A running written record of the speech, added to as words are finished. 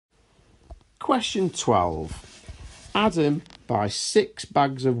question 12. Adam buys 6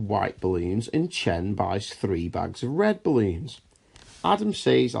 bags of white balloons and Chen buys 3 bags of red balloons. Adam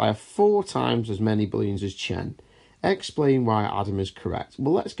says, I have 4 times as many balloons as Chen. Explain why Adam is correct.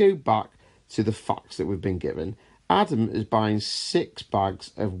 Well, let's go back to the facts that we've been given. Adam is buying 6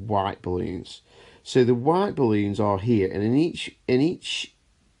 bags of white balloons. So the white balloons are here, and in each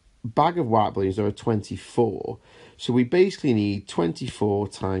bag of white balloons there are 24. So we basically need 24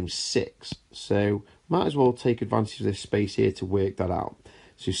 times 6. So might as well take advantage of this space here to work that out.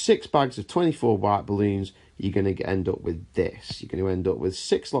 So 6 bags of 24 white balloons, you're going to end up with this. You're going to end up with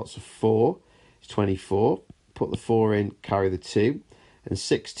 6 lots of 4, it's 24. Put the 4 in, carry the 2. And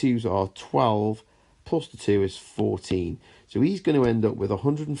 6 twos are 12, plus the 2 is 14. So he's going to end up with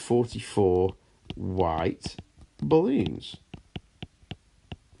 144 white balloons.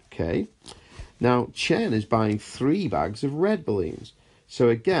 Okay. Now, Chen is buying 3 bags of red balloons. So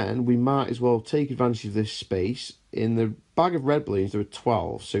again, we might as well take advantage of this space. In the bag of red balloons, there are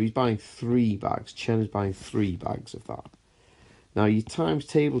 12. So he's buying 3 bags. Chen is buying 3 bags of that. Now, your times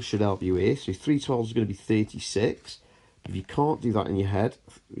table should help you here. So 3 12s is going to be 36. If you can't do that in your head,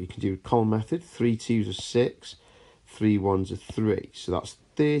 you can do a column method. 3 2s are 6. 3 1s are 3. So that's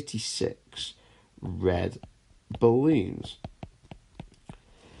 36 red balloons.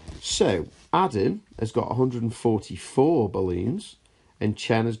 So Adam has got 144 balloons and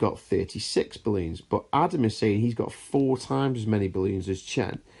Chen has got 36 balloons. But Adam is saying he's got 4 times as many balloons as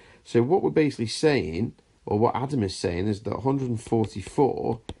Chen. So what we're basically saying, or what Adam is saying, is that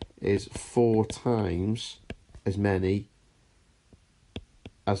 144 is 4 times as many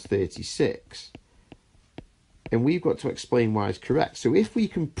as 36. And we've got to explain why it's correct. So if we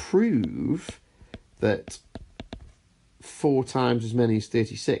can prove that 4 times as many as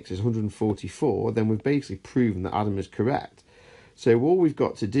 36 is 144, then we've basically proven that Adam is correct. So all we've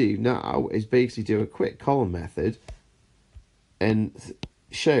got to do now is basically do a quick column method and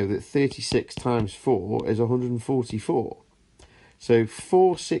show that 36 times 4 is 144. So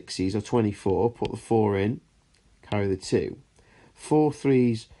 4 6s are 24, put the 4 in, carry the 2. 4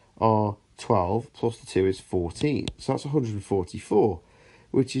 3s are 12, plus the 2 is 14. So that's 144,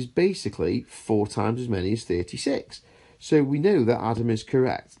 which is basically 4 times as many as 36. So we know that Adam is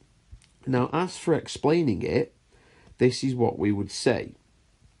correct. Now, as for explaining it, this is what we would say.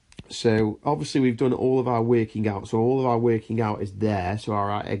 So obviously we've done all of our working out. So all of our working out is there, so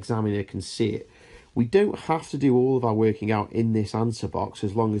our examiner can see it. We don't have to do all of our working out in this answer box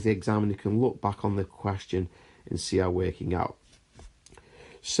as long as the examiner can look back on the question and see our working out.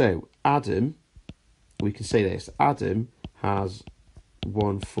 So Adam, we can say this, Adam has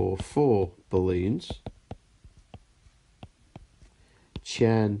 144 balloons.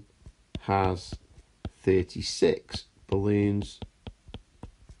 Chen has 36 balloons.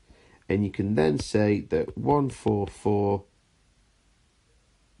 And you can then say that 144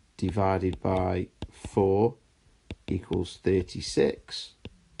 divided by 4 equals 36,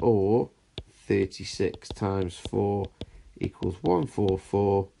 or 36 times 4 equals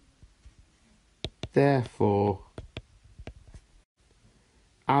 144. Therefore,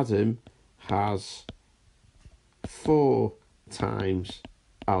 Adam has 4 times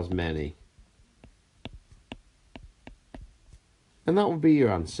as many. And that would be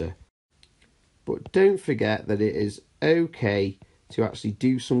your answer. But don't forget that it is okay to actually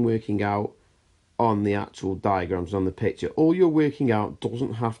do some working out on the actual diagrams on the picture. All your working out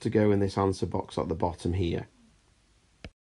doesn't have to go in this answer box at the bottom here.